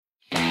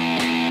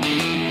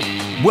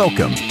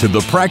Welcome to the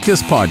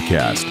Practice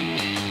Podcast,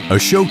 a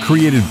show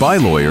created by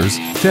lawyers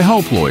to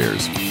help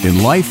lawyers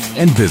in life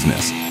and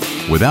business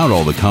without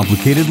all the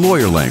complicated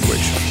lawyer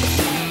language.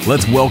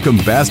 Let's welcome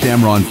Bast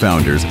Amron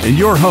founders and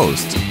your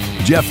hosts,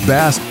 Jeff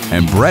Bast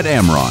and Brett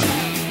Amron.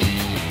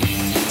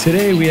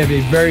 Today we have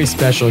a very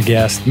special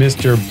guest,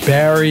 Mr.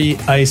 Barry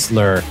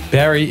Eisler.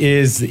 Barry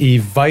is the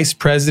Vice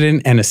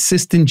President and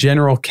Assistant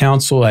General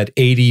Counsel at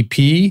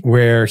ADP,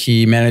 where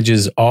he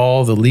manages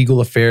all the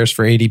legal affairs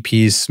for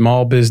ADP's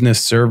small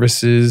business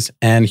services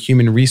and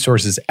human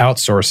resources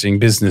outsourcing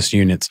business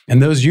units.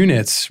 And those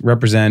units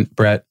represent,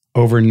 Brett,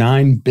 over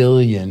 $9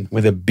 billion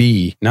with a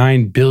B,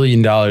 $9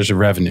 billion of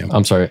revenue.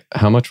 I'm sorry,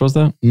 how much was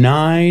that?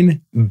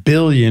 $9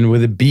 billion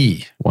with a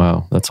B.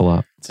 Wow, that's a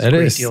lot. It's a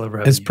great deal of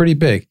revenue. It's pretty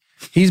big.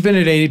 He's been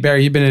at ADP,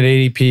 Barry, you've been at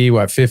ADP,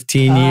 what,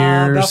 15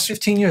 years? About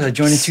 15 years. I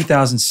joined in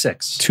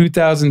 2006.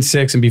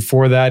 2006. And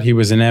before that, he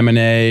was an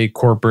M&A,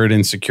 corporate,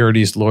 and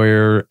securities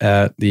lawyer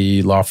at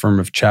the law firm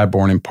of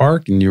Chadbourne &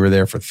 Park. And you were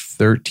there for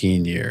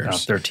 13 years. About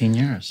 13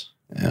 years.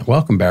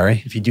 Welcome,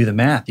 Barry. If you do the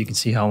math, you can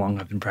see how long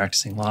I've been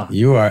practicing law.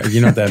 You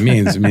know what that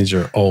means? It means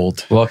you're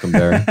old. Welcome,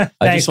 Barry.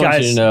 I just want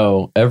guys. you to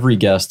know, every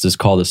guest is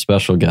called a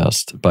special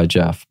guest by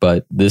Jeff,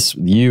 but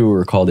you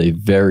were called a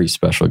very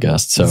special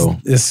guest. So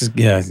This is,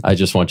 yeah. I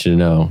just want you to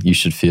know, you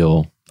should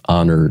feel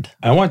honored.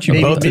 I want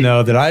you both to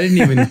know that I didn't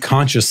even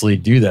consciously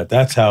do that.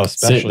 That's how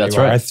special that's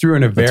you are. right. I threw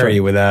in a very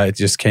right. without, it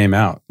just came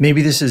out.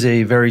 Maybe this is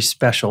a very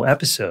special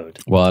episode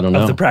Well, I don't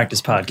know. of the Practice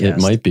Podcast.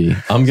 It might be.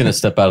 I'm going to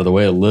step out of the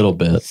way a little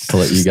bit to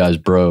let you guys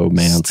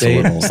bromance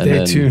a little Stay and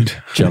then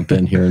tuned. jump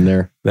in here and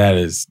there. That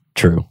is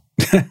True.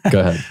 Go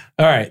ahead.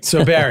 all right.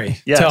 So, Barry,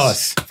 Yes. tell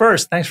us.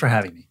 First, thanks for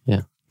having me.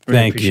 Yeah. Really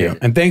Thank appreciate you. it.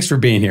 And thanks for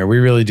being here. We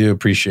really do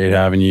appreciate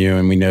having you.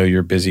 And we know you're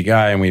a busy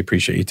guy, and we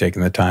appreciate you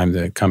taking the time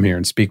to come here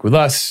and speak with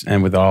us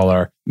and with all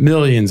our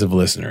millions of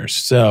listeners.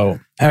 So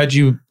how'd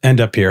you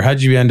end up here?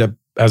 How'd you end up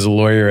as a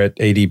lawyer at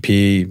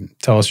ADP?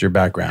 Tell us your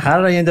background. How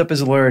did I end up as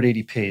a lawyer at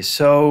ADP?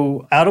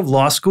 So out of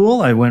law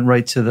school, I went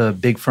right to the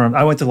big firm.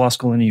 I went to law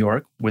school in New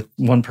York with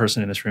one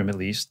person in this room at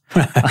least.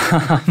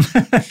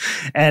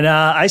 And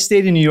I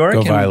stayed in New York.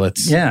 Go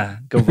Violets. Yeah,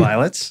 go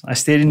Violets. I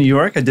stayed in New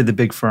York. I did the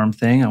big firm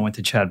thing. I went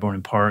to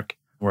Chadbourne & Park,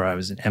 where I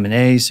was an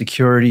M&A,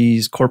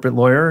 securities, corporate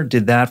lawyer.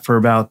 Did that for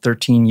about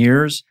 13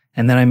 years.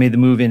 And then I made the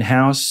move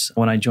in-house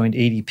when I joined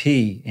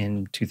ADP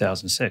in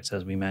 2006,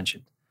 as we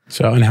mentioned.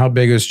 So, and how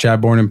big is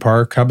Chadbourne &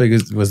 Park? How big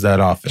was that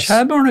office?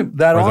 Chadbourne,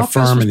 that Or the office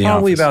firm was in the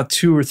probably office? about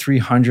 200 or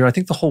 300. I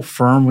think the whole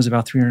firm was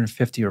about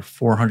 350 or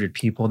 400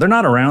 people. They're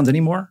not around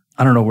anymore.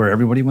 I don't know where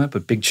everybody went,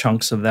 but big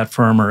chunks of that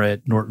firm are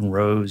at Norton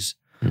Rose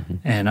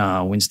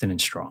and Winston &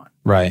 Strawn.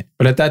 Right.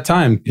 But at that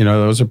time,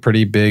 those are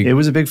pretty big. It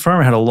was a big firm.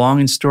 It had a long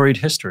and storied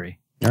history.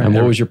 And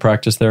what was your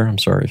practice there? I'm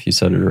sorry if you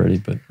said it already,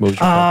 but what was your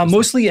practice?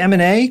 Mostly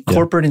M&A,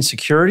 corporate and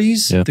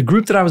securities. Yeah. The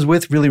group that I was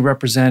with really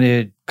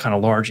represented kind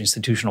of large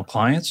institutional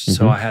clients.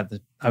 So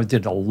I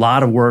did a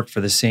lot of work for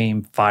the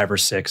same 5 or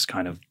 6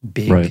 kind of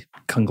big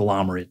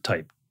conglomerate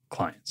type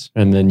clients.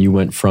 And then you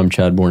went from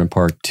Chadbourne &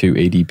 Park to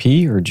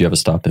ADP, or did you have a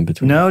stop in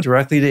between? No,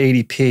 directly to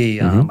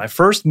ADP. My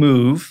first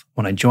move,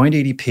 when I joined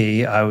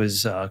ADP, I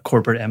was a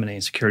corporate M&A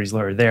and securities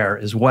lawyer there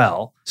as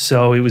well.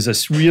 So it was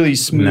a really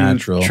smooth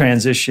Natural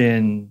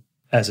transition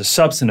as a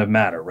substantive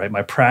matter, right?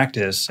 My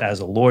practice as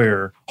a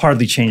lawyer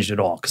hardly changed at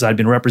all because I'd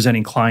been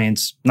representing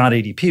clients, not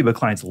ADP, but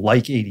clients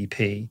like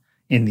ADP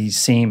in these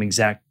same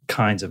exact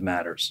kinds of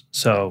matters.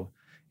 So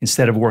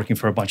instead of working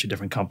for a bunch of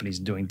different companies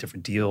and doing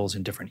different deals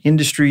in different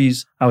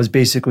industries, I was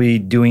basically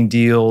doing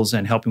deals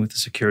and helping with the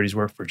securities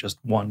work for just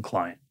one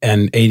client.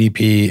 And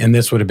ADP, and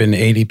this would have been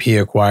ADP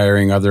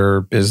acquiring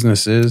other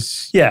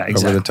businesses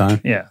over the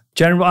time? Yeah.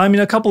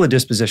 A couple of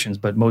dispositions,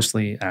 but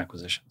mostly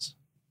acquisitions.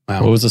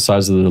 Wow. What was the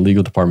size of the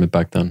legal department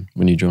back then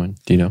when you joined?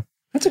 Do you know?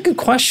 That's a good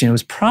question. It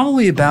was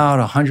probably about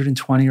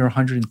 120 or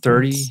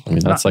 130.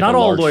 That's like not a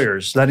all large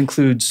lawyers. That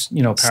includes, staff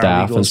and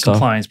paralegals, stuff.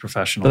 compliance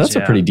professionals. But that's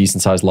a pretty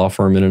decent sized law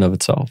firm in and of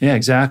itself. Yeah,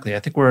 exactly. I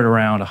think we're at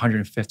around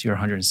 150 or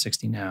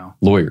 160 now.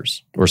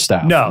 Lawyers or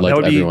staff? No, like that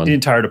would everyone. be the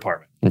entire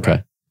department.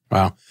 Okay.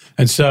 Wow.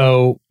 And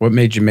so what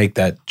made you make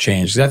that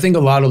change? 'Cause I think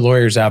a lot of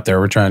lawyers out there,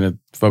 we're trying to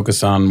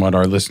focus on what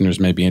our listeners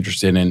may be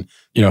interested in,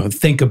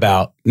 think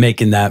about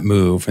making that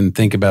move and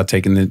think about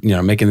making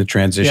the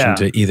transition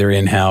to either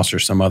in-house or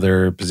some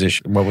other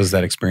position. What was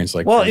that experience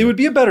like? Well, for you? it would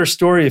be a better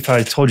story if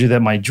I told you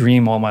that my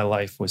dream all my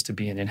life was to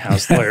be an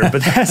in-house lawyer,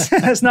 but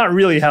that's not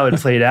really how it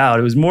played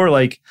out. It was more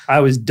like I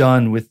was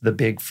done with the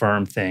big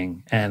firm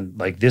thing and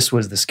like this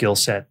was the skill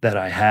set that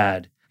I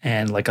had.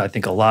 And like I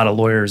think a lot of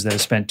lawyers that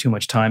have spent too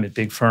much time at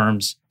big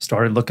firms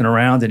started looking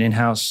around and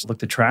in-house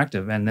looked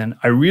attractive. And then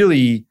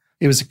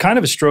it was kind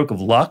of a stroke of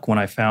luck when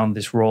I found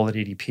this role at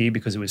ADP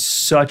because it was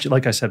such,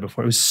 like I said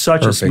before, it was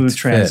such a smooth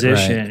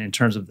transition in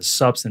terms of the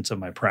substance of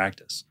my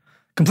practice.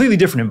 Completely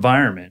different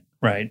environment,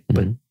 right?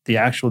 But the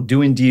actual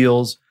doing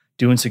deals,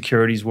 doing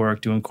securities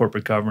work, doing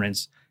corporate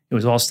governance, it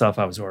was all stuff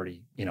I was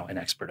already, an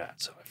expert at.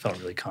 So I felt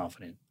really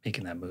confident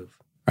making that move.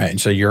 Right.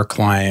 And so your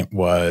client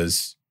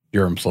was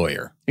your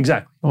employer.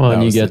 Exactly. Well, and That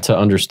you was get to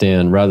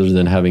understand, rather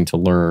than having to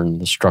learn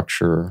the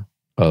structure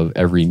of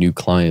every new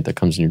client that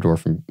comes in your door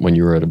from when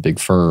you were at a big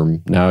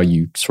firm. Now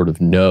you sort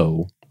of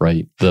know,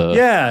 right?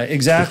 Yeah,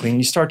 exactly. And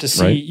you start to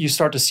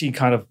see, Right.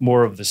 kind of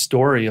more of the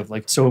story of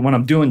like, so when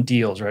I'm doing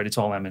deals, right, it's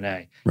all M&A.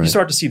 Right. You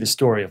start to see the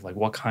story of like,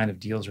 what kind of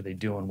deals are they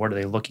doing? What are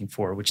they looking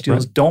for? Which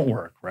deals don't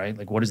work, right?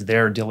 Like, what does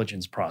their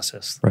diligence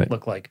process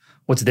look like?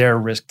 What's their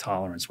risk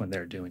tolerance when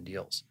they're doing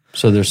deals?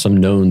 So there's some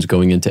knowns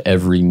going into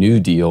every new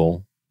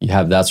deal. You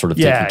have that sort of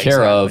taken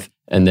care of.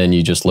 And then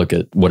you just look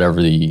at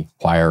whatever the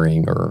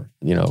acquiring or,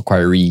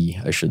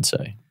 acquiree, I should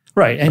say.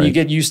 Right. And you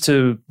get used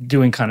to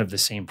doing kind of the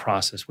same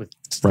process with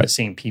the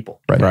same people.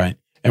 Right.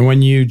 And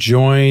when you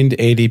joined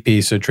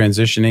ADP, so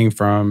transitioning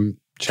from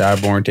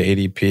Chadbourne to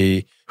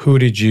ADP, who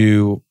did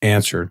you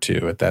answer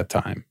to at that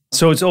time?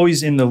 So it's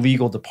always in the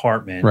legal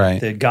department. Right.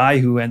 The guy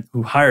who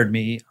hired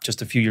me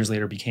just a few years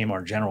later became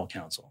our general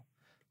counsel.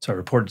 So I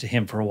reported to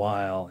him for a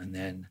while. And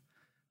then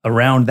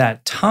around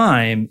that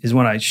time is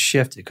when I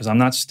shifted because I'm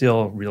not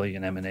still really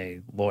an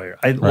M&A lawyer.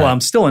 Well,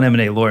 I'm still an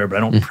M&A lawyer, but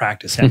I don't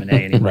practice M&A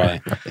anymore.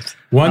 Right.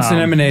 Once an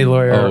M&A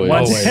lawyer,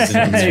 always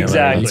an M&A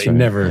exactly. lawyer. You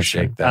never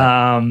shake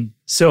that.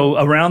 So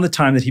around the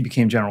time that he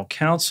became general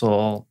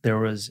counsel, there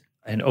was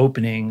an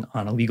opening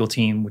on a legal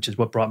team, which is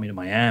what brought me to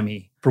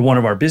Miami for one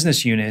of our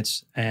business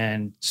units.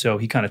 And so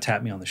he kind of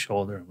tapped me on the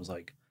shoulder and was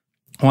like,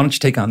 why don't you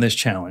take on this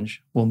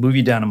challenge? We'll move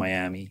you down to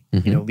Miami,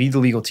 lead the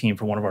legal team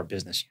for one of our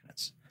business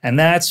units. And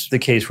that's the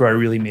case where I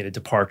really made a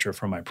departure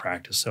from my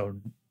practice. So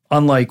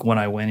unlike when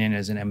I went in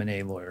as an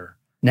M&A lawyer,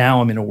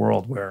 now I'm in a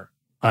world where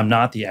I'm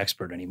not the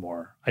expert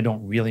anymore. I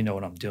don't really know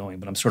what I'm doing,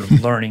 but I'm sort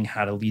of learning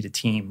how to lead a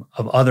team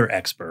of other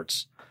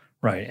experts,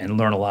 right? And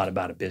learn a lot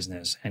about a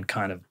business and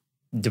kind of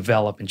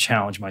develop and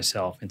challenge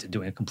myself into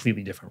doing a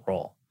completely different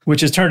role, which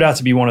has turned out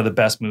to be one of the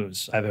best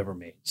moves I've ever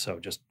made. So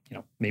just,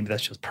 maybe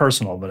that's just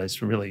personal, but it's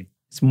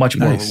much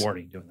more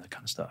rewarding doing that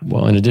kind of stuff.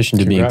 Well, in addition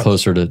to being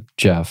closer to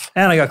Jeff.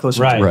 And I got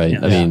closer to him.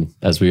 Right. I mean,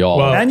 as we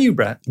all. And you,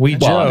 Brett. We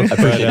joke. I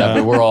appreciate that,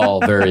 but we're all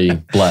very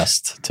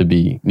blessed to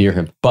be near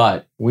him.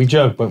 But we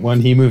joke, but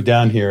when he moved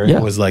down here,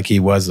 it was like he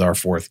was our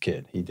fourth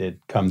kid. He did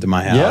come to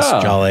my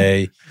house.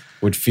 Jale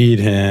would feed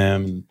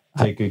him,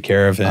 take good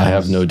care of him. I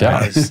have no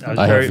doubt. I was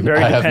very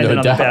dependent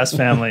on the Bass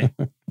family.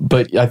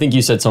 But I think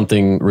you said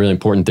something really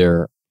important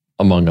there,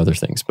 among other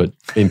things, but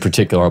in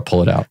particular, I'll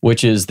pull it out,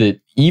 which is that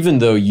even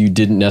though you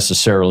didn't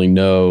necessarily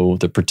know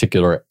the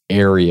particular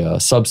area,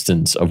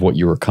 substance of what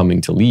you were coming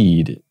to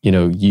lead,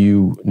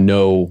 you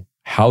know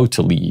how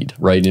to lead,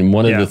 right? And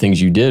one of the things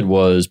you did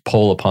was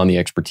pull upon the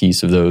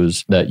expertise of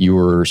those that you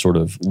were sort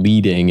of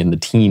leading and the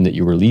team that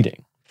you were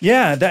leading.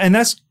 Yeah, and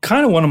that's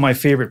kind of one of my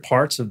favorite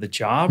parts of the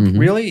job,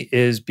 really,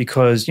 is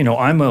because,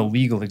 I'm a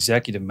legal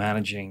executive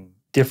managing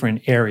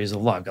different areas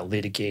of law. I've got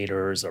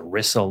litigators,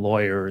 ERISA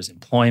lawyers,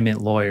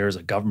 employment lawyers,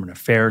 a government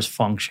affairs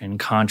function,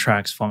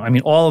 contracts function. I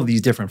mean, all of these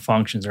different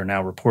functions are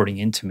now reporting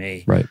into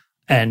me. Right.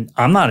 And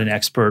I'm not an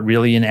expert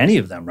really in any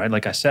of them, right?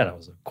 Like I said, I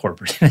was a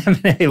corporate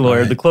M&A lawyer.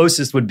 Right. The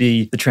closest would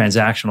be the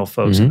transactional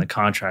folks in the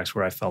contracts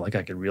where I felt like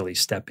I could really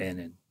step in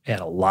and add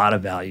a lot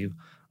of value.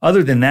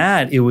 Other than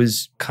that, it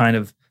was kind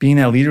of being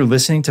that leader,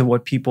 listening to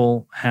what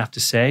people have to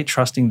say,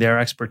 trusting their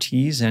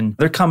expertise. And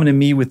they're coming to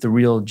me with the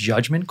real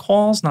judgment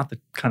calls, not the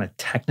kind of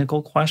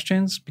technical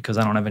questions, because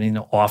I don't have anything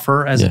to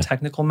offer as a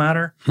technical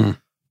matter.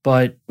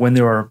 But when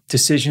there are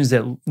decisions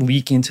that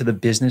leak into the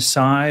business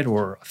side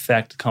or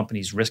affect the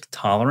company's risk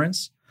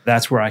tolerance,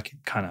 that's where I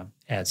could kind of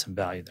add some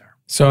value there.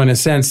 So in a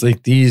sense,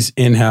 like these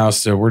in-house,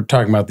 so we're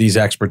talking about these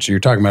experts you're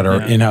talking about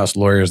are in-house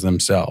lawyers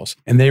themselves.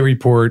 And they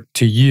report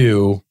to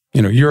you,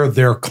 you're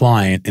their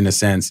client in a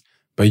sense,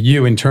 but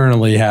you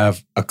internally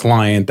have a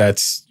client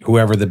that's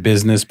whoever the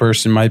business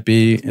person might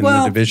be in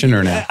the division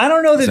or not? I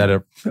don't know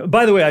that.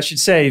 By the way, I should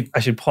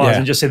pause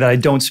and just say that I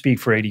don't speak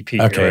for ADP.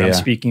 Okay, right? I'm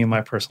speaking in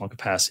my personal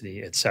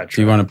capacity, et cetera.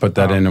 Do you want to put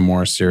that in a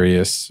more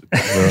serious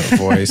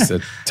voice,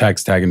 that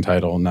text, tag, and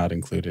title not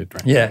included?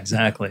 Right? Yeah,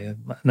 exactly. A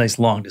nice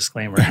long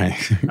disclaimer. Right.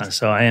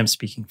 So I am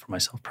speaking for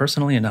myself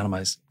personally and not in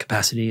my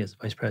capacity as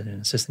Vice President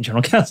and Assistant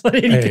General Counsel at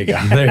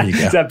ADP. There you go.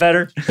 Is that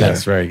better?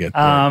 That's very good.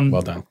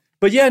 Well done.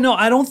 But yeah, no,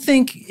 I don't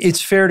think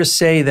it's fair to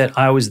say that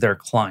I was their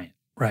client,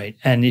 right?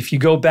 And if you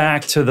go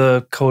back to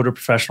the code of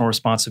professional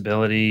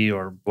responsibility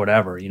or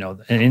whatever,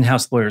 an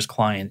in-house lawyer's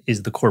client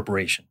is the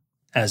corporation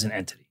as an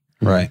entity.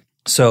 Right.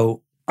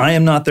 So I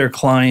am not their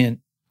client.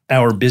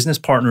 Our business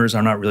partners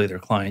are not really their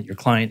client. Your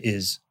client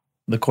is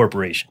the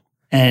corporation.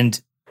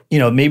 And,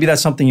 maybe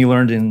that's something you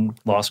learned in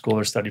law school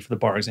or studied for the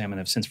bar exam and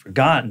have since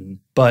forgotten.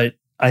 But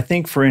I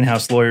think for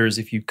in-house lawyers,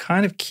 if you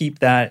kind of keep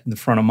that in the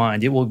front of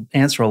mind, it will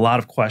answer a lot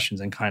of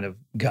questions and kind of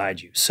guide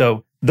you.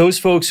 So those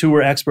folks who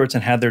were experts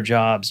and had their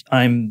jobs,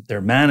 I'm their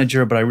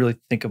manager, but I really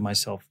think of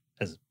myself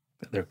as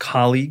their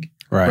colleague,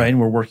 right? And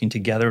we're working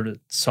together to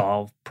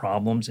solve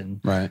problems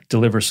and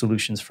deliver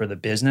solutions for the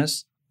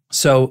business.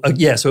 So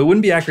so it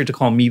wouldn't be accurate to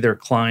call me their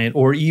client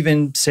or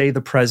even say the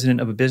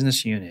president of a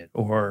business unit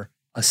or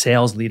a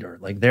sales leader.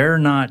 Like they're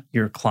not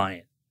your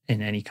client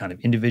in any kind of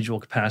individual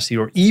capacity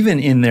or even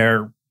in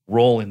their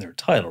role in their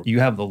title. You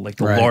have the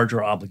Right.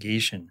 larger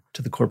obligation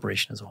to the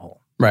corporation as a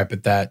whole. Right,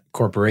 but that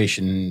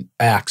corporation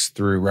acts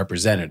through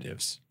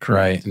representatives,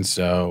 Correct. right? And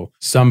so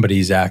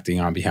somebody's acting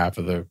on behalf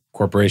of the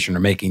corporation or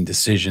making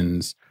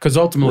decisions. Because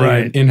ultimately,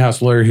 Right. an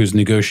in-house lawyer who's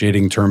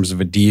negotiating terms of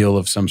a deal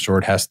of some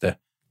sort has to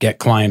get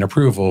client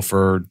approval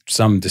for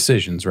some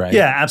decisions, right?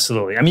 Yeah,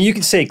 absolutely. I mean, you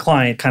can say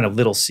client kind of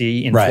little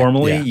c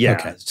informally. yeah, Yeah.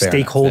 okay, fair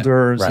enough.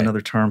 Stakeholders, Right. another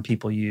term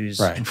people use.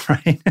 Right.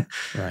 Right.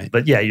 Right.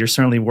 But yeah, you're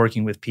certainly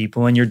working with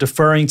people and you're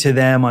deferring to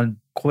them on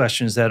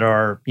questions that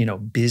are,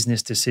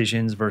 business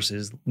decisions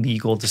versus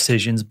legal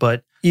decisions.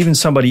 But even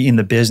somebody in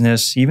the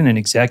business, even an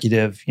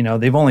executive,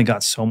 they've only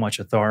got so much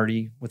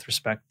authority with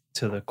respect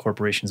to the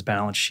corporation's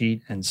balance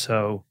sheet. And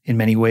so in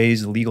many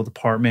ways, the legal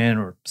department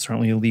or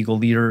certainly a legal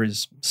leader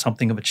is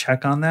something of a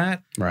check on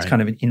that. Right. It's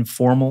kind of an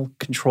informal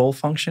control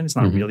function. It's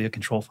not Mhm. really a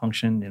control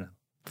function in a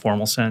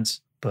formal sense,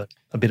 but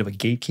a bit of a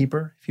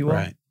gatekeeper, if you will.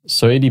 Right.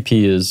 So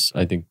ADP is,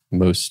 I think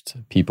most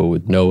people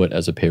would know it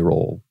as a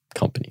payroll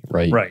company,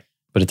 right? Right.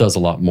 But it does a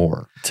lot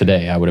more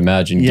today, I would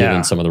imagine, Yeah.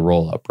 given some of the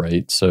roll up,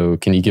 right? So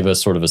can you give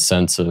us sort of a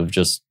sense of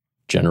just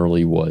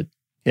generally what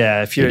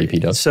Yeah, if you're ADP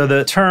does? so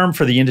the term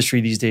for the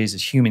industry these days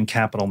is human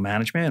capital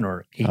management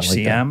or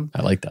HCM,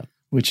 I like that.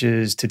 which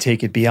is to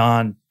take it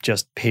beyond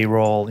just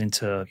payroll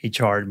into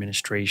HR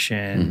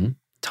administration, Mhm.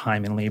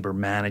 time and labor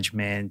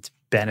management,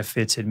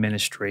 benefits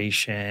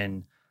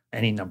administration,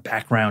 any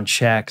background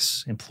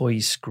checks, employee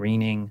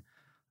screening,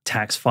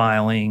 tax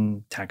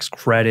filing, tax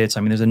credits.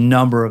 I mean, there's a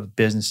number of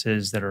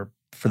businesses that are,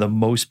 for the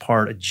most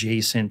part,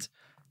 adjacent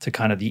to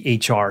kind of the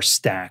HR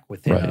stack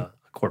within Right. a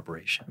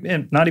corporation.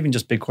 And not even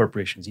just big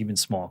corporations, even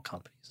small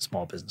companies,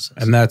 small businesses.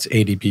 And that's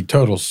ADP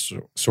Total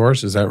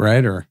Source, is that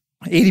right? Or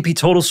ADP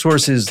Total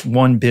Source is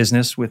one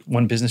business with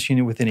one business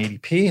unit within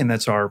ADP, and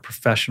that's our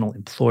professional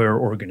employer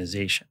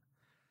organization.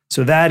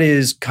 So that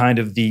is kind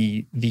of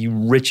the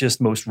richest,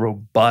 most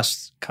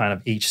robust kind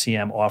of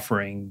HCM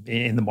offering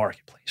in the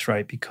marketplace,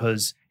 right?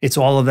 Because it's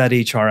all of that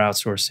HR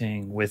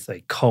outsourcing with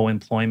a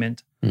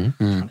co-employment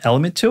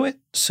element to it.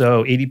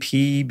 So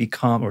ADP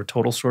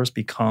Total Source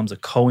becomes a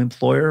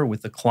co-employer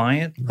with the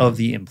client of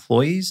the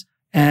employees.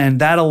 And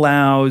that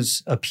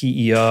allows a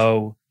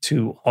PEO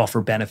to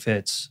offer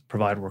benefits,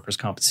 provide workers'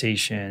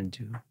 compensation,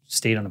 do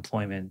state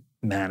unemployment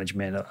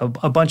management,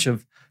 a bunch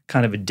of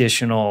kind of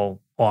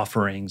additional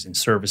offerings and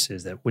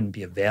services that wouldn't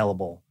be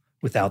available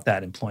without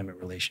that employment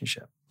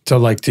relationship. so,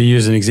 like, to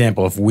use an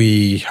example, if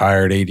we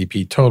hired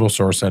ADP Total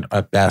Source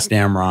at Bass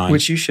Damron,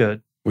 Which you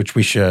should. which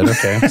we should,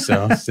 okay.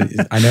 So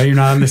I know you're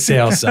not on the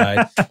sales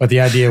side, but the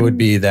idea would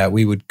be that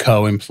we would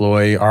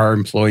co-employ, our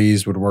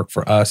employees would work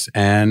for us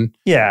and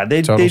Yeah,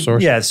 Total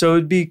Source? Yeah, so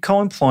it'd be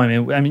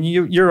co-employment. I mean,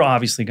 you're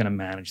obviously going to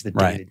manage the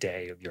Right.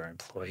 day-to-day of your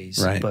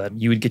employees, Right. but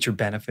you would get your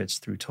benefits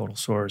through Total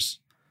Source.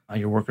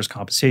 Your workers'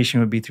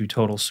 compensation would be through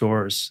Total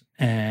Source,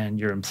 and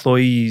your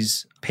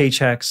employees'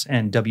 paychecks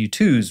and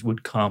W-2s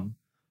would come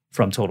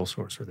from Total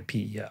Source or the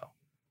PEO,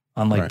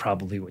 unlike Right.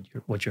 probably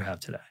what you have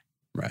today.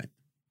 Right.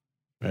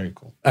 Very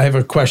cool. I have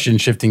a question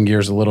shifting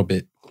gears a little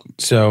bit.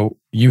 So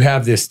you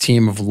have this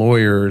team of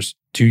lawyers.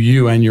 Do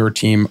you and your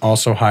team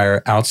also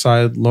hire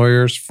outside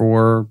lawyers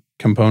for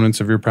components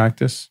of your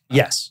practice?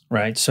 Yes,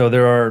 right. So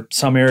there are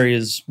some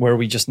areas where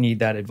we just need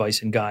that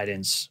advice and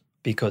guidance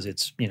because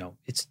it's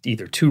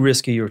either too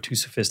risky or too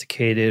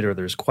sophisticated, or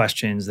there's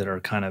questions that are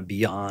kind of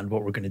beyond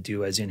what we're going to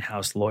do as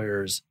in-house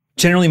lawyers.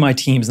 Generally, my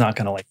team's not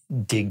going to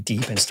dig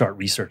deep and start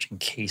researching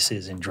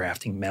cases and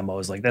drafting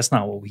memos. That's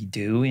not what we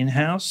do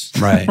in-house.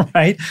 Right.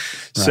 Right.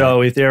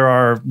 So if there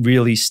are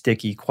really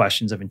sticky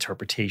questions of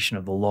interpretation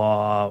of the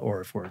law,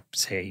 or if we're,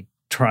 say,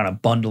 trying to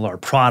bundle our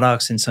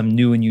products in some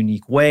new and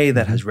unique way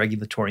that has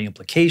regulatory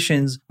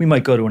implications, we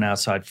might go to an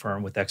outside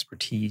firm with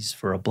expertise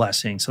for a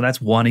blessing. So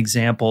that's one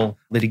example.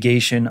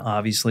 Litigation,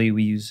 obviously,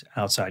 we use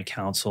outside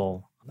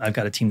counsel. I've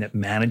got a team that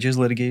manages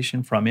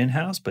litigation from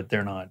in-house, but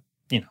they're not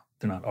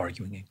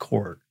arguing in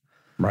court.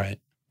 Right.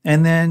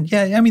 And then,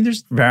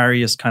 there's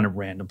various kind of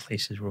random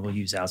places where we'll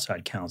use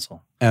outside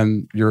counsel.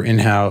 And your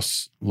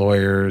in-house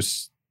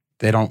lawyers,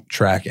 they don't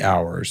track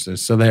hours.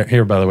 So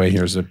here, by the way,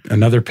 here's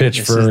another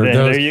pitch for those.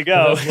 There you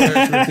go. For those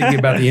lawyers who are thinking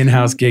about the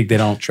in-house gig, they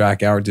don't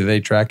track hours. Do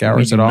they track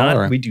hours at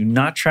all? We do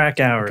not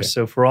track hours. Okay.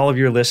 So for all of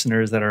your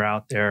listeners that are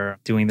out there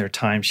doing their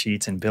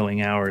timesheets and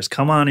billing hours,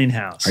 come on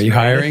in-house. Are you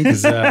hiring?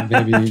 Because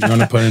maybe you want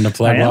to put in a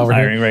plug I while am we're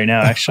hiring here. right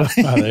now, actually.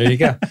 Oh, there you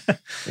go.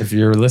 If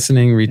you're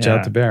listening, reach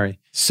out to Barry.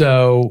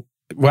 So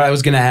what I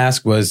was going to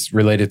ask was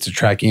related to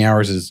tracking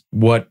hours is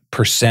what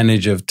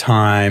percentage of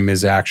time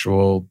is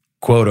actual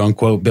quote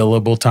unquote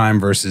billable time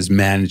versus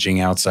managing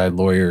outside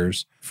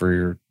lawyers for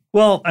your...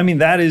 Well,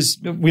 that is,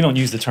 we don't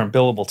use the term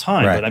billable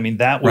time, Right.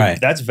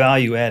 but that's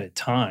value added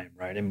time,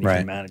 right? If Right.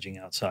 you're managing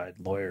outside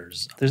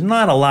lawyers, there's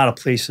not a lot of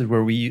places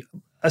where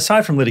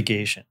aside from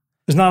litigation,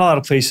 there's not a lot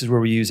of places where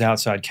we use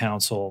outside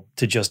counsel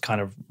to just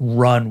kind of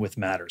run with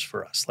matters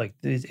for us.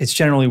 It's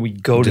generally we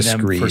go to them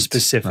for Discrete,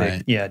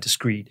 specific, right.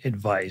 discrete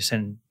advice.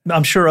 And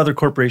I'm sure other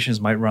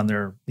corporations might run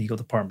their legal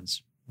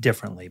departments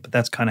differently, but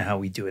that's kind of how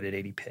we do it at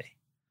ADP.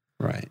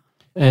 Right.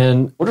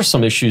 And what are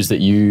some issues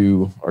that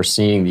you are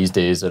seeing these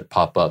days that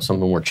pop up, some of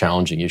the more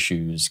challenging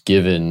issues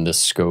given the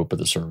scope of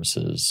the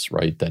services,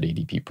 right, that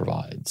ADP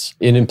provides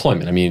in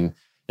employment? I mean,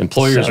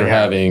 employers are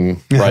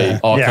having, right,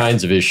 all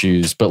kinds of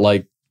issues, but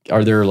like,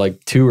 are there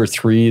like 2 or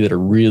 3 that are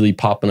really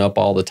popping up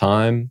all the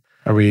time?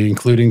 Are we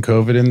including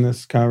COVID in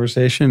this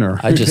conversation, or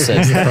I just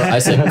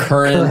said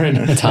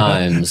current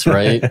times,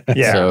 right?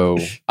 Yeah. So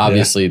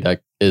obviously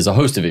that is a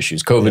host of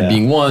issues. COVID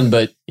being one,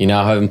 but you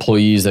now have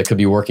employees that could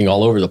be working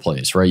all over the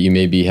place, right? You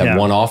maybe have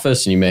one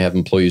office, and you may have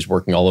employees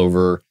working all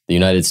over the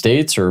United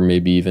States, or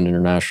maybe even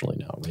internationally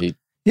now, right?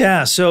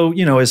 Yeah. So,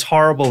 as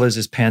horrible as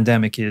this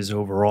pandemic is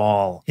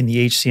overall, in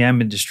the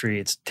HCM industry,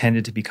 it's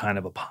tended to be kind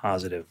of a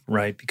positive,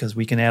 right? Because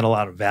we can add a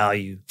lot of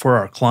value for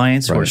our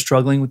clients who are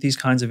struggling with these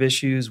kinds of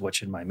issues. What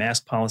should my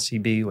mask policy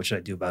be? What should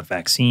I do about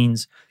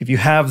vaccines? If you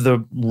have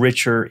the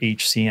richer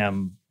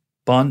HCM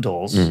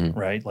bundles,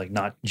 right? Like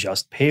not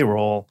just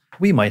payroll,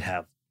 we might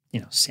have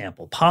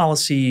sample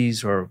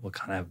policies, or what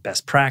kind of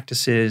best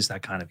practices,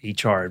 that kind of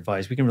HR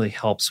advice. We can really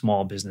help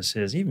small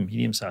businesses, even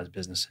medium-sized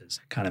businesses,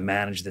 kind of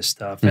manage this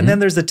stuff. And then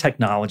there's the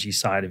technology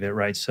side of it,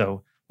 right?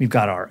 So we've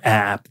got our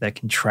app that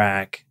can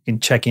track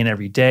and check in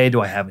every day.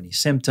 Do I have any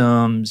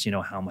symptoms?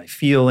 How am I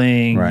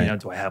feeling? Right.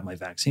 Do I have my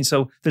vaccine?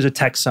 So there's a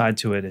tech side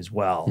to it as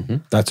well.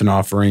 That's an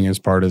offering as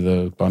part of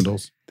the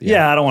bundles?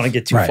 Yeah, I don't want to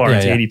get too far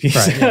into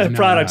ADP's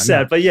product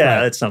set, but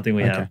that's something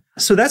we have.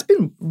 So that's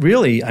been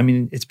really,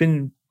 it's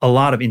been a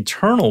lot of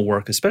internal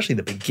work, especially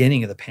the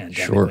beginning of the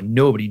pandemic when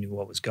nobody knew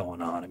what was going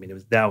on.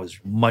 That was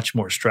much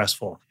more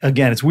stressful.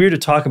 Again, it's weird to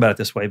talk about it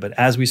this way, but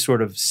as we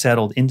sort of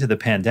settled into the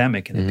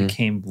pandemic and it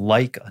became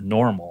like a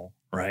normal,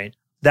 right?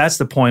 That's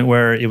the point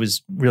where it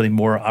was really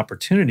more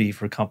opportunity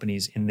for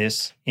companies in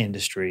this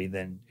industry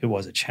than it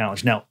was a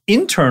challenge. Now,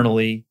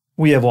 internally,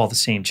 we have all the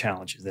same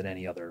challenges that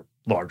any other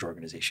large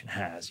organization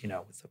has,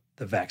 with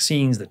the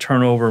vaccines, the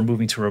turnover,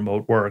 moving to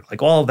remote work,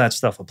 like all of that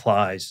stuff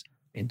applies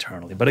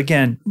internally. But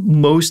again,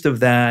 most of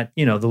that,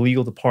 the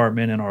legal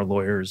department and our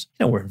lawyers,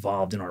 we're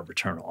involved in our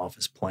return to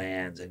office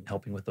plans and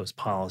helping with those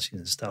policies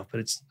and stuff.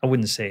 But I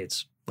wouldn't say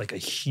it's like a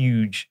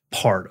huge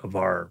part of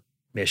our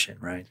mission,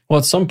 right? Well,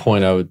 at some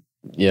point I would,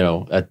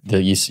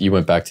 you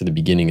went back to the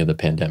beginning of the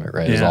pandemic,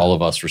 right? As all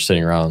of us were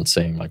sitting around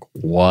saying like,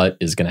 what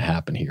is going to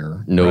happen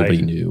here?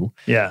 Nobody knew.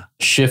 Yeah.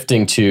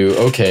 Shifting to,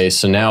 okay,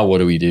 so now what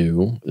do we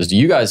do? Do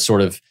you guys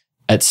sort of,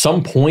 at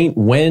some point,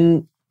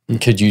 when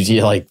could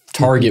you like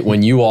target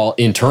when you all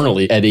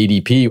internally at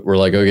ADP were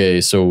like,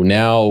 okay, so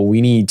now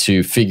we need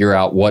to figure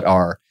out what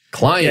our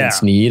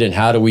clients need and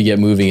how do we get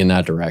moving in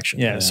that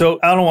direction? Yeah. So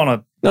I don't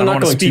want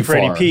to speak for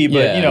ADP,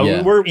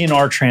 but we're in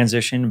our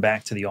transition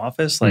back to the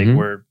office. Like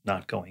we're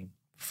not going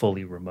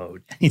fully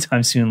remote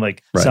anytime soon,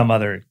 like some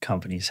other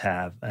companies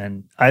have.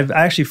 And I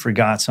actually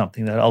forgot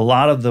something, that a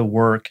lot of the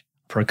work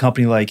for a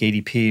company like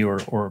ADP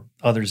or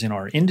others in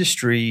our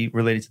industry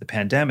related to the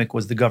pandemic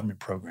was the government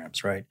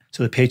programs, right?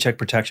 So the Paycheck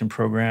Protection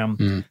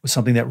Program was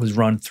something that was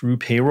run through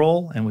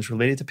payroll and was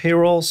related to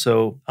payroll.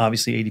 So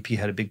obviously ADP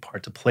had a big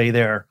part to play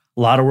there.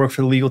 A lot of work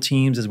for the legal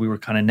teams as we were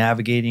kind of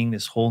navigating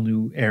this whole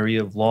new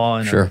area of law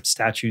and a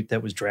statute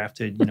that was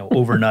drafted,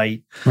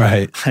 overnight,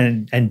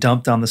 and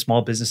dumped on the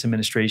Small Business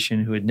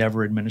Administration, who had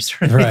never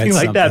administered anything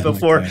like that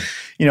before.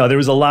 There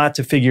was a lot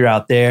to figure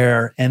out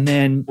there. And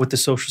then with the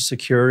Social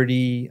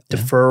Security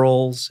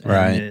deferrals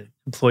and the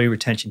employee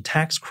retention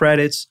tax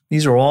credits,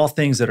 these are all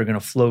things that are going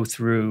to flow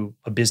through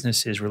a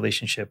business's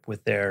relationship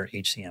with their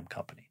HCM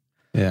company.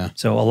 Yeah.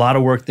 So a lot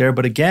of work there.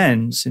 But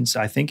again, since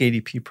I think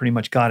ADP pretty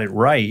much got it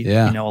right,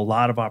 a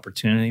lot of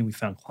opportunity. We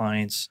found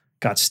clients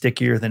got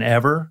stickier than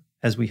ever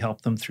as we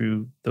helped them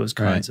through those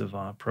kinds of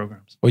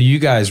programs. Well, you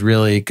guys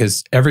really,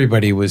 because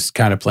everybody was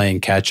kind of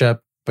playing catch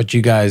up, but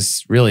you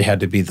guys really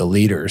had to be the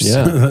leaders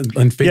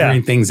in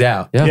figuring things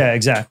out. Yeah,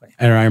 exactly.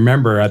 And I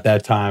remember at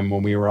that time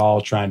when we were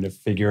all trying to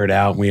figure it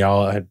out, we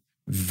all had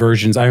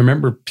versions. I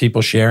remember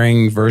people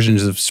sharing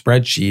versions of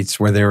spreadsheets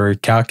where they were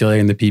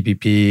calculating the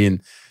PPP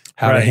and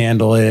how to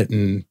handle it.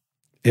 And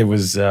it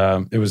was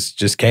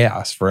just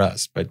chaos for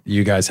us. But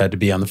you guys had to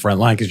be on the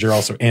front line because you're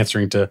also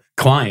answering to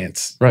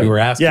clients who were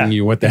asking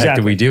you, what the heck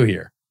do we do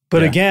here?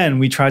 But again,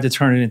 we tried to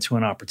turn it into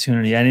an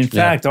opportunity. And in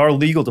fact, our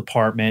legal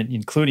department,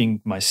 including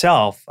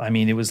myself,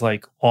 it was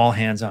like all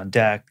hands on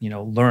deck,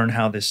 learn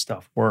how this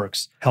stuff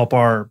works, help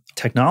our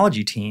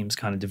technology teams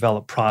kind of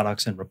develop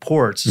products and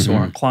reports so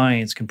our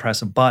clients can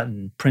press a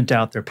button, print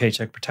out their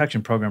Paycheck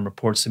Protection Program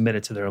report, submit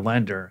it to their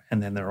lender,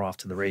 and then they're off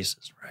to the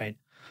races, right?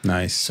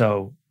 Nice.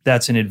 So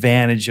that's an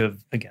advantage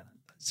of, again,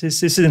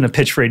 this isn't a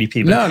pitch for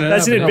ADP, but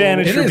that's an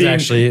advantage for being,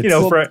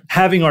 for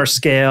having our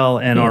scale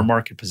and our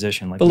market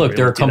position. But look,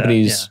 there are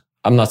companies,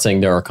 I'm not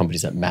saying there are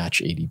companies that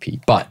match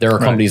ADP, but there are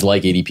companies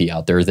like ADP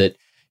out there that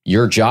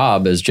your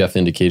job, as Jeff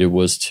indicated,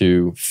 was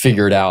to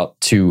figure it out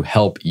to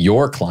help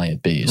your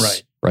client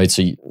base. Right.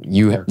 So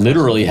you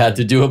literally had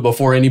to do it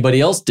before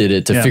anybody else did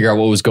it to figure out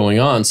what was going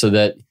on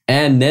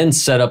and then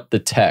set up the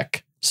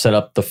tech, set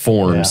up the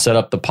forms, set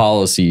up the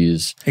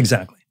policies.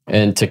 Exactly.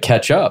 and to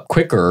catch up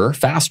quicker,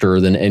 faster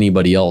than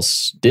anybody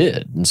else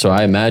did. And so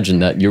I imagine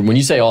that when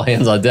you say all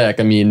hands on deck,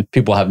 I mean,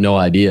 people have no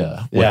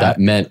idea what that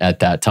meant at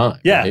that time.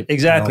 Yeah, right?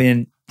 exactly.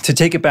 And to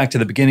take it back to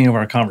the beginning of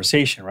our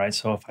conversation, right?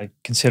 So if I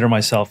consider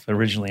myself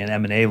originally an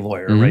M&A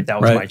lawyer, right?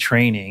 That was my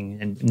training.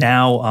 And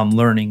now I'm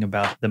learning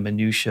about the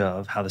minutia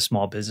of how the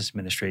Small Business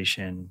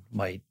Administration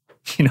might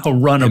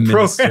run a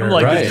program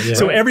like this. Yeah.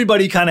 So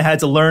everybody kind of had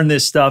to learn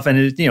this stuff.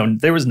 And,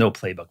 there was no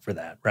playbook for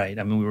that, right?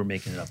 I mean, we were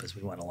making it up as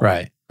we went along.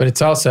 Right. But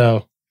it's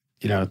also,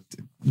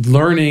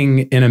 learning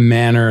in a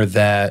manner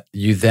that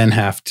you then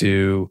have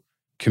to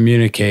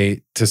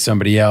communicate to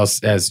somebody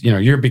else as,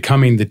 you're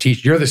becoming the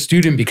teacher. You're the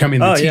student becoming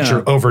the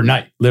teacher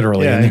overnight,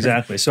 literally. Yeah,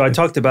 exactly. So I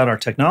talked about our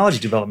technology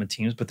development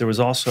teams, but there was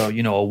also,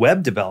 a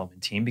web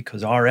development team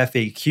because our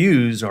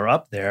FAQs are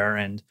up there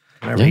and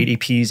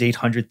ADP's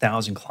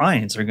 800,000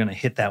 clients are going to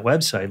hit that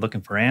website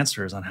looking for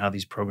answers on how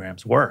these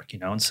programs work,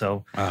 and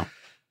so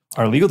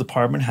our legal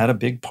department had a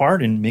big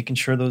part in making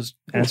sure those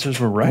answers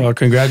were right. Well,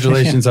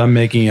 congratulations on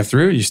making it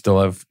through. You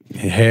still have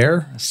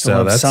hair.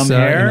 Still have some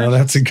hair.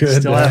 That's a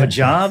good. Still have a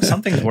job.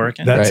 Something's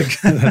working. That's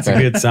a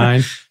good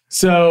sign.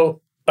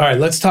 So, all right,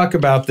 let's talk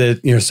about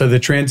the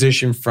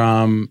transition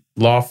from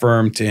law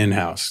firm to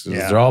in-house.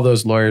 There are all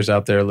those lawyers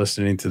out there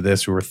listening to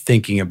this who are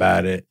thinking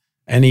about it.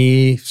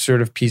 Any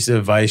sort of piece of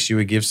advice you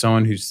would give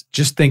someone who's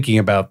just thinking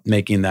about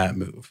making that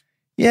move?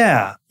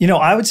 Yeah.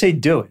 I would say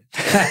do it.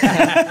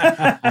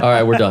 All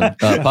right, we're done.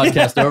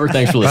 Podcast over.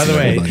 Thanks for listening. By the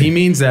way, everybody. he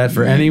means that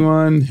for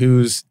anyone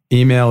whose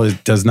email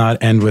does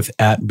not end with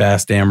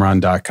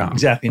 @bastamron.com.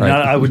 Exactly. Right?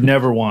 I would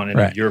never want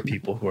any of your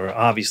people who are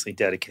obviously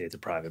dedicated to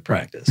private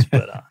practice.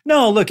 Right. But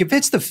no, look, if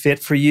it's the fit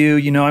for you,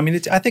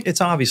 I think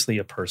it's obviously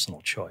a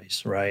personal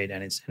choice, right?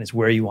 And it's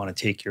where you want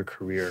to take your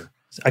career.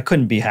 I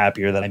couldn't be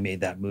happier that I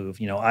made that move.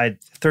 I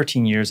had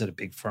 13 years at a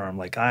big firm.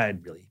 Like I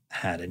had really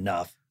had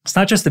enough. It's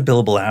not just the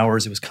billable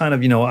hours. It was kind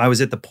of, I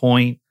was at the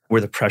point where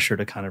the pressure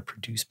to kind of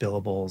produce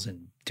billables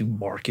and do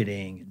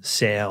marketing and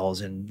sales.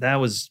 And I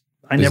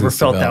never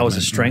felt that was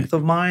a strength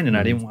of mine. And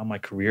I didn't want my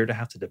career to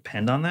have to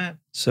depend on that.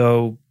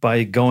 So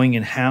by going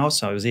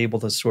in-house, I was able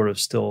to sort of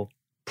still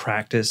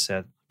practice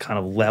at kind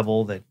of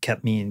level that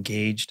kept me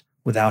engaged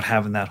without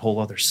having that whole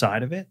other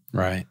side of it.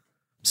 Right.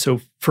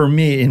 So for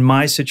me, in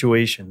my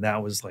situation,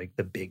 that was like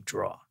the big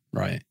draw.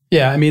 Right.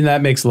 Yeah, I mean,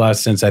 that makes a lot of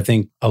sense. I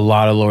think a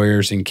lot of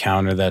lawyers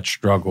encounter that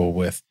struggle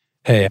with,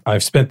 hey,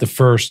 I've spent the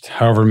first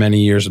however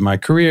many years of my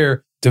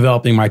career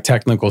developing my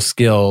technical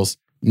skills.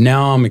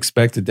 Now I'm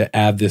expected to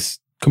add this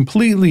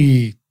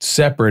completely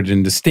separate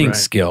and distinct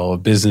skill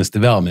of business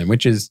development,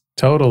 which is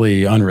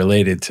totally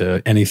unrelated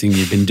to anything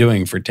you've been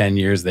doing for 10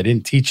 years. They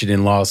didn't teach it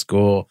in law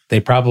school. They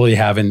probably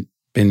haven't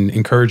been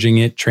encouraging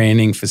it,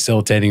 training,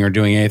 facilitating, or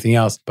doing anything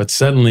else. But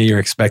suddenly you're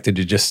expected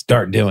to just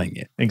start doing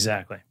it.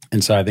 Exactly.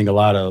 And so I think a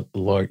lot of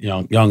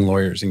young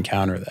lawyers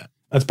encounter that.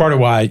 That's part of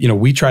why,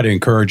 we try to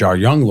encourage our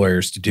young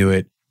lawyers to do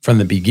it from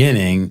the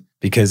beginning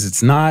because it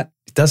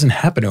doesn't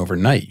happen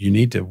overnight. You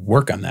need to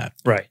work on that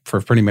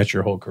for pretty much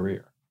your whole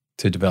career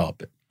to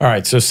develop it. All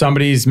right. So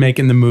somebody's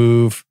making the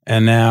move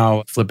and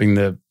now flipping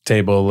the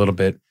table a little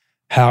bit.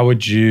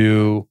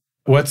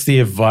 What's the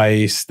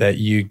advice that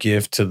you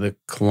give to the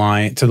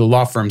client, to the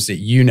law firms that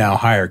you now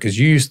hire? Because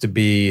you used to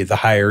be the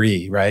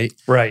hiree, right?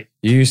 Right.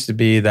 You used to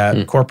be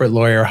that corporate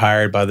lawyer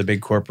hired by the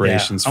big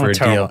corporations for a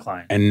deal.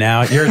 Client. And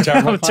now you're a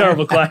terrible client. I'm a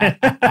terrible client.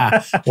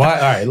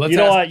 Why? All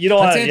right. You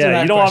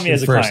don't want me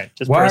as a client.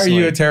 Just why are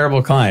you a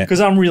terrible client? Because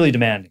I'm really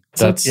demanding.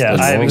 That's I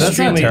have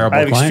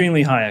client.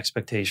 extremely high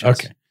expexpections.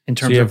 Okay. In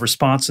terms of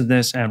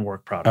responsiveness and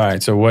work product. All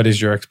right. So what is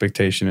your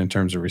expectation in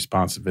terms of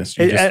responsiveness?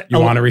 You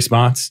want a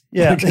response?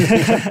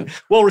 Yeah.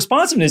 Well,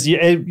 responsiveness,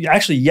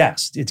 actually,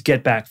 yes. It's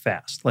get back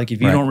fast. Like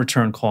if you don't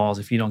return calls,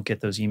 if you don't get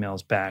those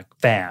emails back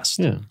fast,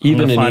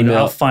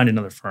 I'll find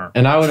another firm.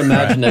 And I would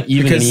imagine that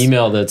even an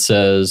email that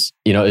says,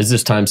 is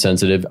this time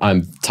sensitive?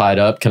 I'm tied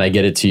up. Can I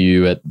get it to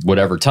you at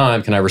whatever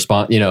time? Can I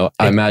respond?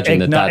 I imagine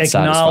that satisfies you.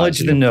 Acknowledge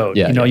the note.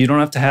 You don't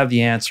have to have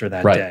the answer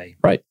that day.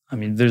 Right. I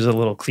mean, there's a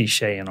little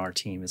cliche in our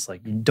team. It's like,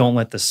 don't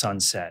let the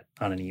sun set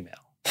on an email.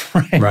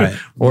 Right.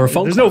 Or a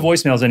phone There's call. no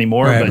voicemails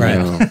anymore.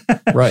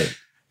 Right.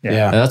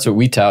 Yeah. And that's what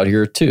we tout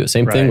here too.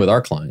 Same thing with our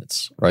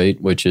clients, right?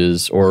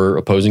 Or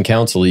opposing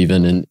counsel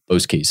even in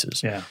those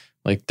cases. Yeah.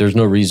 Like there's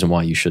no reason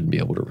why you shouldn't be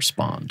able to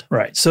respond.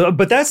 Right. So,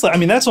 but that's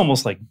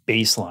almost like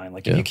baseline.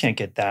 Like if you can't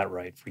get that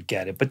right,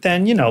 forget it. But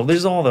then,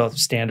 there's all the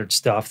standard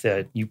stuff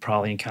that you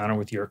probably encounter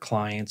with your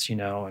clients,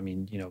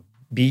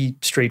 be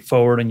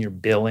straightforward in your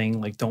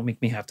billing. Like, don't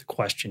make me have to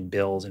question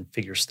bills and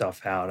figure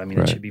stuff out. I mean,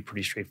 it should be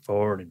pretty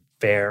straightforward and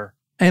fair.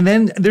 And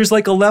then there's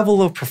like a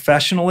level of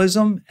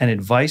professionalism and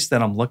advice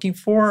that I'm looking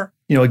for.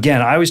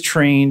 Again, I was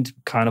trained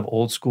kind of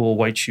old school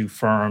white shoe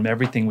firm.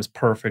 Everything was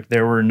perfect.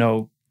 There were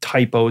no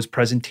typos.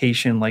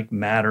 Presentation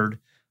mattered.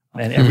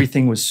 and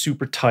everything was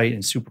super tight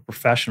and super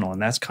professional. And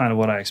that's kind of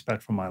what I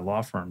expect from my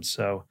law firm.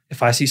 So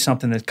if I see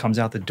something that comes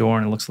out the door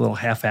and it looks a little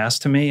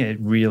half-assed to me, it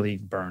really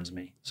burns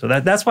me. So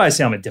that's why I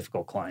say I'm a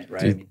difficult client,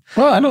 right? I mean,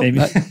 well, I don't. maybe-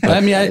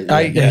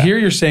 I hear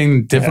you're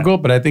saying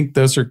difficult, but I think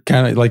those are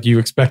kind of like you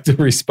expect a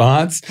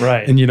response,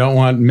 Right. and you don't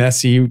want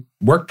messy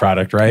work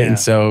product, right? Yeah. And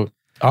so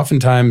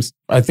oftentimes,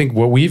 I think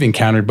what we've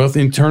encountered both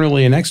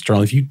internally and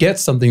externally, if you get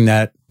something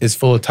that is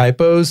full of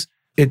typos,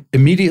 it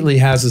immediately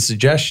has a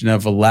suggestion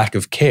of a lack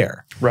of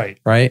care, Right.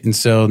 right? And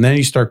so then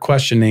you start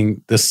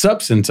questioning the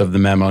substance of the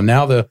memo.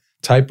 Now the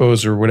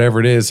typos or whatever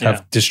it is have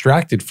Yeah.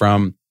 distracted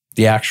from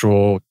the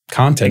actual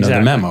content of the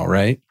Exactly. memo,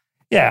 right?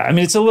 Yeah. I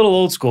mean, it's a little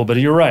old school, but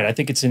you're right. I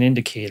think it's an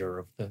indicator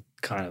of the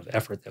kind of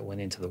effort that went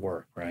into the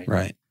work, right?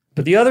 Right.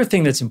 But the other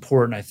thing that's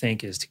important, I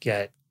think, is to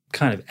get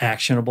kind of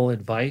actionable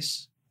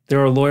advice. There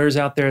are lawyers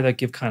out there that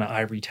give kind of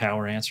ivory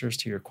tower answers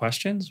to your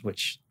questions,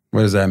 which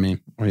What does that mean?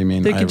 What do you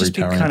mean? they can ivory just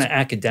be tower kind of answer?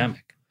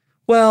 academic.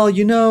 Well,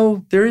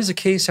 there is a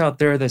case out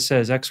there that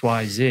says X,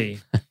 Y, Z.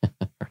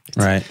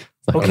 Right.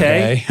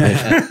 Okay.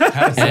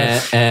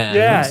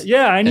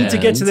 Yeah, I need to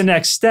get to the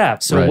next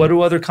step. So Right. what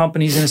do other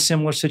companies in a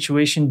similar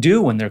situation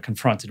do when they're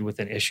confronted with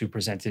an issue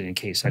presented in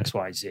case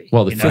XYZ?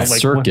 Well, the You know, Fifth like,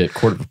 Circuit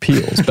Court of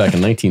Appeals back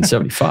in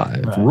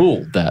 1975 Right.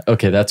 ruled that,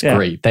 okay, that's Yeah.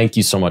 great. Thank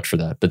you so much for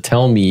that. But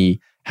tell me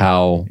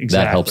how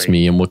that helps Exactly.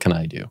 me and what can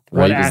I do?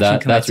 what Right? action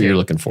That's can I what you're take?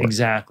 looking for.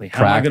 Exactly. How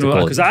am I Practical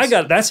going to?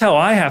 Because that's how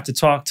I have to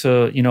talk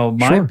to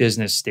my Sure.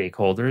 business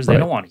stakeholders. They Right.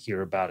 don't want to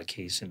hear about a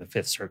case in the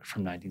Fifth Circuit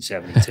from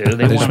 1972. They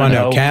They just want want to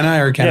to know, can I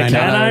or can I can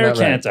not? I or Right,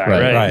 can't I?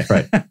 right,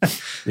 Right. right.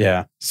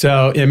 Yeah.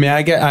 So I mean,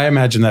 I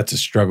imagine that's a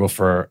struggle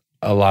for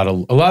a lot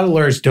of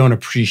lawyers. Don't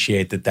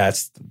appreciate that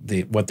that's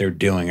what they're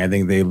doing. I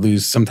think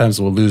sometimes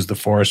we'll lose the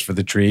forest for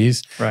the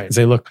trees. Right. And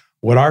say, look,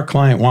 what our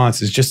client wants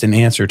is just an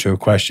answer to a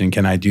question.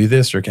 Can I do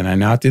this or can I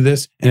not do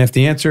this? And if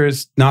the answer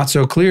is not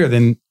so clear,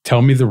 then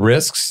tell me the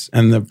risks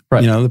and the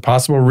Right. the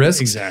possible risks,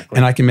 Exactly.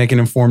 and I can make an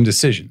informed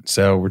decision.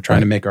 So we're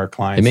trying to make our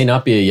clients. It may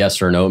not be a yes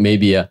or no. It may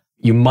be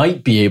you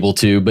might be able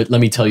to, but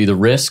let me tell you the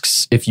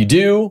risks if you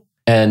do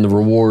and the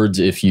rewards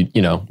if you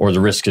or the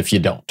risks if you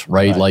don't,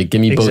 right? Right. Like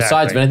give me both Exactly.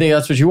 sides. But I think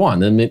that's what you want.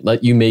 Then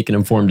let you make an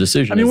informed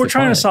decision. I mean, as we're the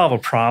trying to client. solve a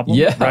problem,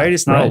 Yeah, right?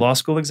 It's not right. a law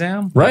school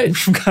exam. Right.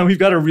 We've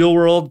got a real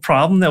world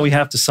problem that we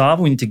have to solve.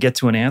 We need to get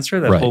to an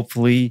answer that Right.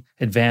 hopefully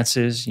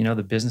advances,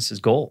 the business's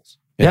goals.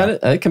 Yeah,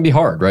 it can be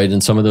hard, right?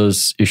 And some of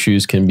those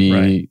issues can be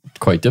Right.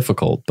 quite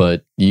difficult,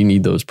 but you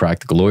need those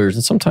practical lawyers.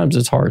 And sometimes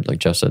it's hard. Like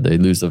Jeff said, they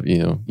lose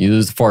you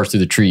lose the forest through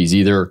the trees,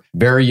 either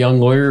very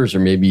young lawyers or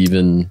maybe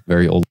even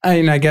very old.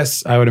 I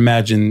guess I would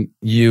imagine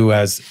you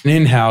as an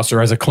in-house or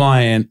as a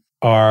client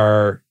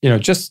are,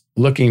 just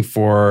looking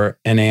for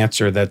an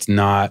answer that's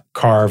not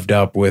carved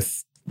up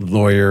with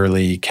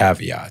lawyerly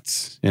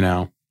caveats,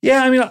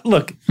 Yeah, I mean,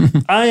 look,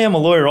 I am a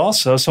lawyer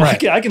also, so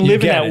Right. I can You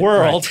live in get that it.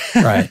 world.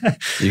 Right.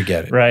 You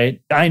get it. Right.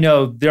 I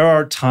know there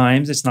are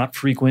times, it's not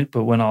frequent,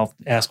 but when I'll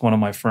ask one of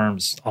my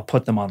firms, I'll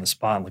put them on the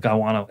spot. Like, I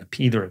want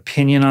either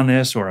opinion on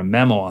this or a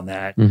memo on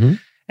that. Mm-hmm.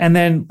 And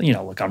then,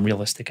 look, I'm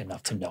realistic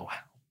enough to know how.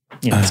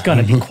 It's going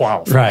to be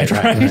qualified.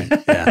 Right.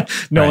 Yeah.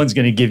 No Right. one's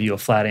going to give you a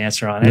flat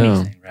answer on No.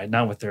 anything, right?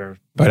 Not with their.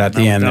 But at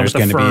the end, not there's with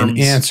going to be an firm's-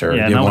 answer,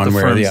 Yeah, not one with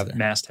way the or the firm's other.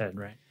 masthead,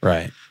 right?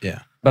 Right. Yeah.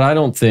 But I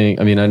don't think,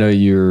 I know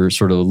you're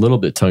sort of a little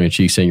bit tongue in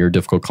cheek saying you're a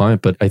difficult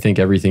client, but I think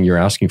everything you're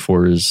asking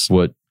for is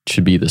what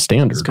should be the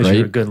standard, It's because right?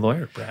 you're a good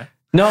lawyer, Brad.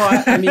 No,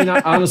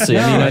 honestly,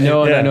 I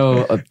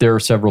know there are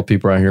several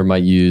people around here who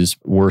might use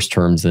worse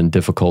terms than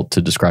difficult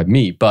to describe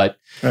me, but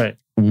Right.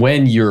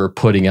 when you're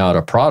putting out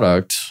a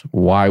product,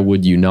 why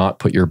would you not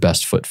put your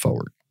best foot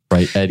forward,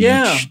 right? At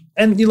Yeah. each,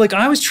 And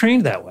I was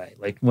trained that way.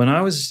 Like when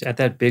I was at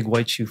that big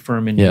white shoe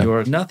firm in New Yeah.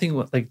 York,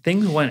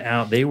 things went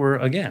out. They were,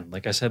 again,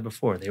 like I said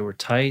before, they were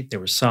tight, they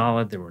were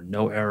solid, there were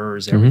no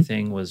errors, Mm-hmm.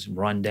 everything was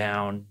run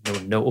down, there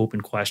were no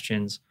open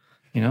questions.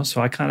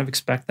 So I kind of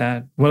expect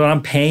that when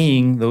I'm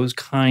paying those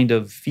kind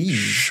of fees.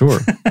 sure.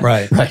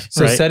 Right. Right.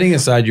 So Right. setting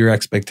aside your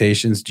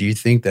expectations, do you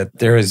think that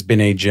there has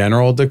been a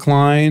general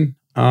decline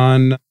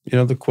on,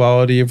 the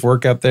quality of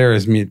work out there?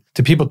 Do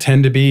people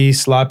tend to be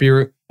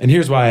sloppier? And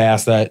here's why I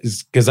ask that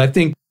is because I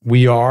think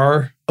we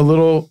are a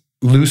little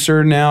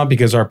looser now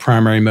because our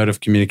primary mode of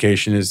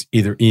communication is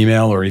either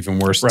email or even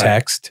worse, Right.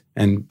 text.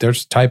 And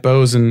there's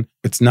typos and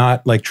it's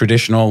not like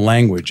traditional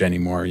language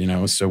anymore,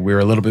 so we're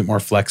a little bit more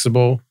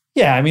flexible.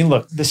 Yeah,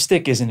 look, the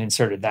stick isn't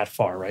inserted that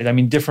far,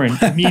 right?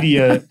 different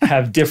media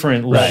have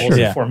different levels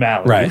yeah. of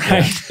formality. Right.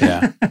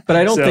 Yeah. But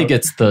I don't So- think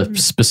it's the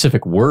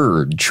specific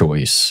word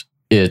choice.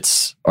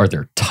 It's, are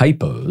there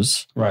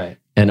typos? Right.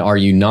 And are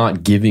you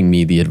not giving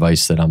me the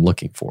advice that I'm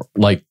looking for?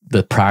 Like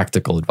the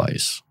practical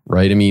advice,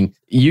 right?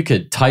 You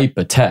could type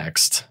a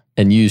text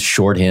and use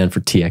shorthand for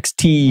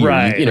TXT.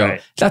 Right,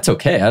 right. That's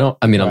okay. I'm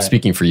Right.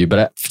 speaking for you,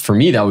 but for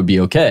me, that would be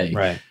okay.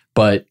 Right.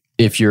 But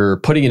if you're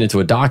putting it into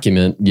a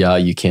document, yeah,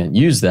 you can't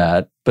use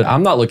that. But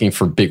I'm not looking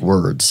for big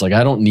words. Like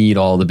I don't need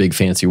all the big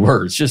fancy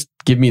words. Just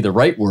give me the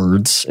right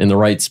words in the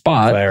right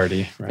spot.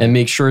 Clarity. Right. And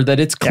make sure that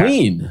it's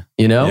clean,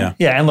 you know? Yeah.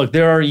 Yeah. And look,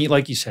 there are,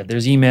 like you said,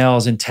 there's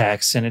emails and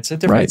texts, and it's a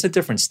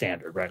different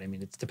standard, right? I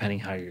mean, it's depending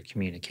how you're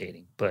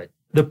communicating. But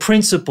the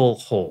principle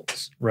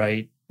holds,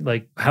 right?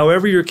 Like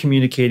however you're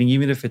communicating,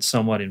 even if it's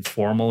somewhat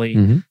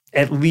informally,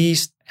 at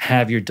least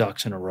have your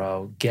ducks in a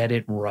row, get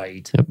it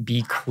right,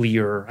 be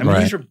clear. I mean,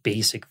 these are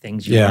basic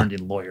things you learned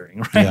in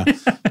lawyering, right?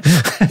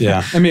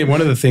 Yeah. I mean, one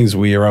of the things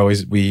we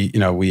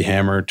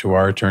hammer to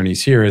our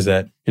attorneys here is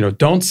that,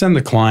 don't send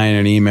the client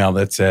an email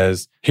that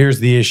says,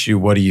 here's the issue,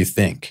 what do you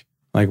think?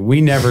 Like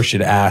we never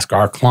should ask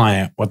our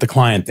client what the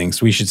client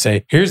thinks. We should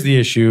say, here's the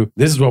issue,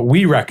 this is what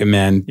we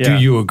recommend, do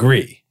you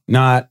agree?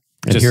 Not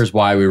and just, here's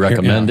why we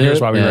recommend it,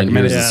 here's why we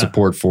recommend here's the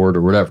support for it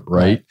or whatever,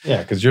 right?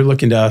 Yeah, because you're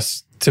looking to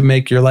us to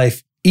make your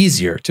life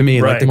easier. To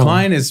me, like the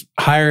client is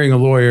hiring a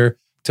lawyer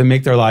to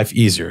make their life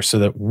easier so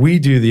that we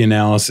do the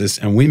analysis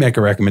and we make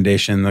a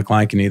recommendation. And the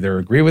client can either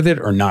agree with it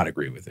or not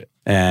agree with it.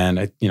 And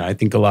I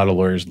think a lot of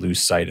lawyers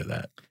lose sight of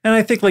that. And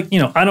I think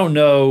I don't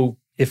know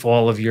if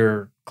all of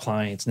your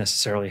clients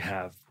necessarily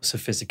have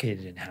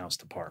sophisticated in-house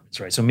departments,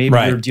 right? So maybe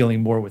you're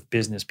dealing more with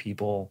business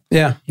people,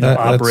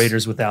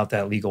 operators without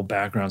that legal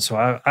background. So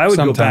I would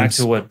go back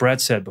to what Brett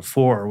said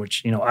before,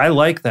 which, I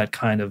like that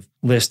kind of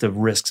list of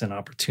risks and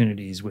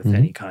opportunities with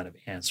any kind of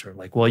answer.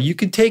 Like, well, you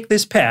could take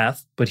this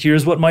path, but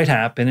here's what might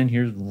happen, and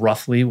here's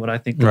roughly what I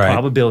think the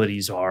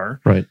probabilities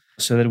are, right?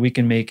 So that we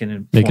can make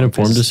an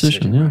informed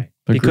decision. Yeah. Right?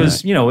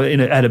 Because,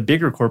 at a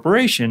bigger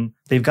corporation,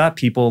 they've got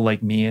people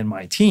like me and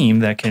my team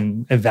that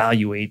can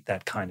evaluate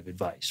that kind of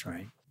advice,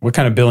 right? What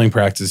kind of billing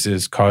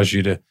practices cause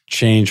you to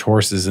change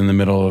horses in the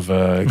middle of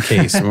a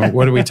case?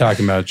 What are we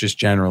talking about just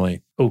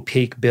generally?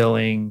 Opaque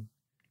billing.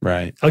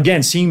 Right.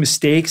 Again, seeing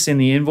mistakes in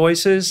the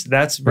invoices,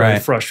 that's very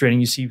frustrating.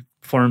 You see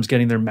firms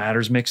getting their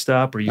matters mixed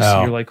up, or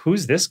you're like,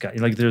 who's this guy?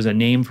 Like there's a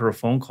name for a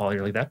phone call.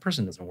 You're like, that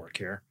person doesn't work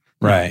here.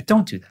 Right.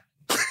 Don't do that.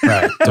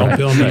 Right. Don't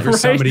bill me for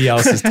somebody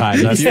else's time.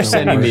 If you're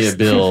sending me a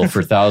bill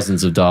for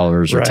thousands of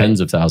dollars or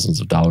tens of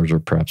thousands of dollars or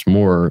perhaps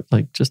more,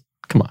 like just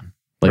come on.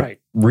 Like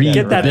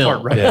get that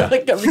part right. Yeah.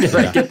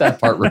 Get that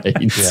part right.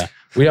 Yeah.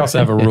 We also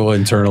have a rule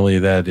internally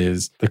that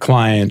is the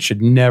client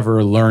should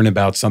never learn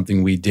about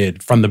something we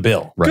did from the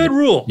bill. Right. Good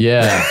rule.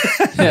 Yeah.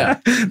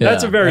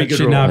 That's a very good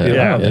rule. Not be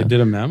they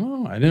did a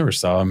memo. I never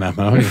saw a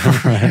memo.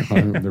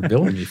 They're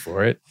billing me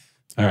for it.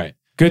 All right.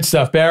 Good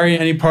stuff. Barry,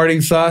 any parting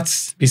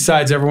thoughts?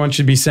 Besides, everyone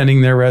should be sending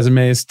their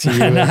resumes to you.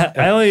 Not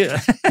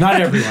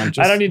everyone.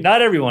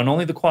 Not everyone,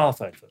 only the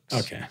qualified folks.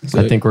 Okay. So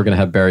I think we're going to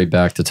have Barry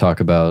back to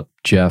talk about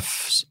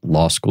Jeff's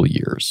law school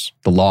years,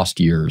 the lost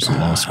years in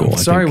law school.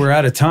 Sorry, we're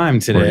out of time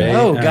today.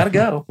 Gotta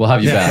go. We'll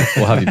have you back.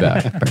 We'll have you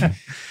back.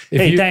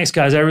 Thanks,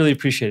 guys. I really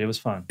appreciate it. It was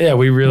fun. Yeah,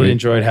 we really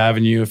enjoyed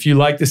having you. If you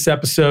like this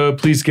episode,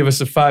 please give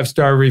us a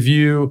 5-star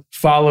review.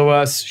 Follow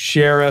us,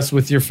 share us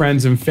with your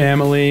friends and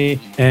family.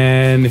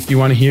 And if you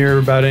want to hear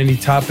about any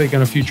topic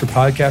on a future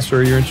podcast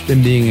or you're interested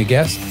in being a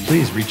guest,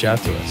 please reach out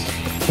to us.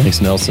 Thanks,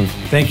 Nelson.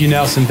 Thank you,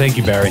 Nelson. Thank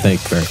you, Barry.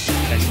 Thanks, Barry.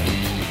 Thanks, man.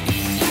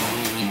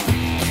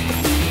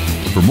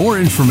 For more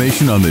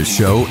information on this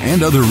show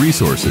and other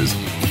resources,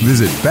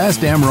 visit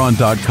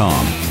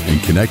fastamron.com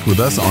and connect with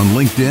us on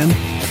LinkedIn,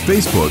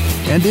 Facebook,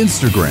 and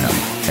Instagram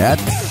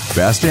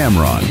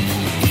 @FastAmron.